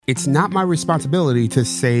It's not my responsibility to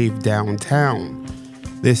save downtown.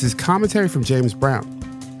 This is commentary from James Brown.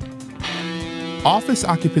 Office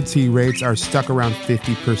occupancy rates are stuck around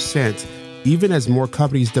 50%, even as more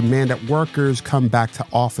companies demand that workers come back to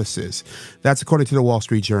offices. That's according to the Wall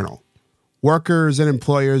Street Journal. Workers and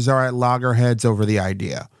employers are at loggerheads over the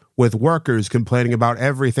idea, with workers complaining about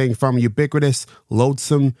everything from ubiquitous,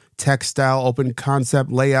 loathsome, textile,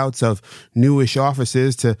 open-concept layouts of newish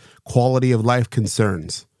offices to quality-of-life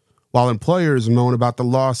concerns, while employers moan about the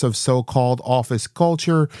loss of so-called office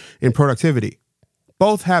culture and productivity.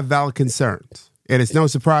 Both have valid concerns, and it's no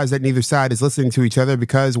surprise that neither side is listening to each other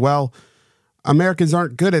because, well, Americans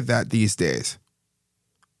aren't good at that these days.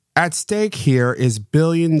 At stake here is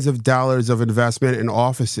billions of dollars of investment in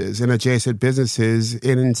offices and adjacent businesses,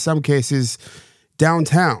 and in some cases,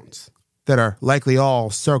 downtowns that are likely all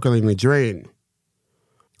circling the drain.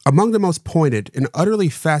 Among the most pointed and utterly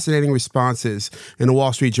fascinating responses in the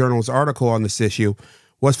Wall Street Journal's article on this issue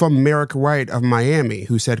was from Merrick Wright of Miami,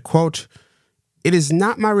 who said, quote, "It is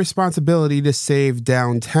not my responsibility to save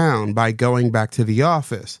downtown by going back to the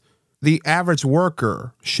office. The average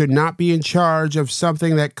worker should not be in charge of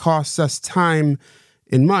something that costs us time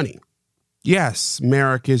and money." Yes,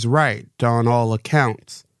 Merrick is right on all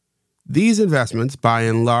accounts. These investments, by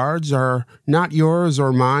and large, are not yours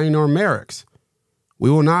or mine or Merrick's. We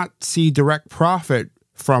will not see direct profit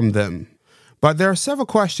from them. But there are several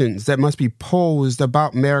questions that must be posed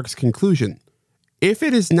about Merrick's conclusion. If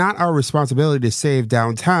it is not our responsibility to save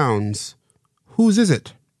downtowns, whose is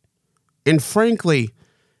it? And frankly,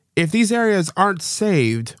 if these areas aren't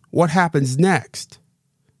saved, what happens next?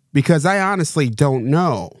 Because I honestly don't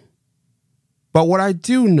know. But what I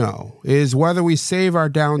do know is whether we save our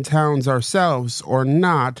downtowns ourselves or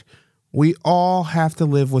not, we all have to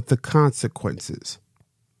live with the consequences.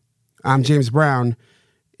 I'm James Brown,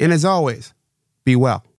 and as always, be well.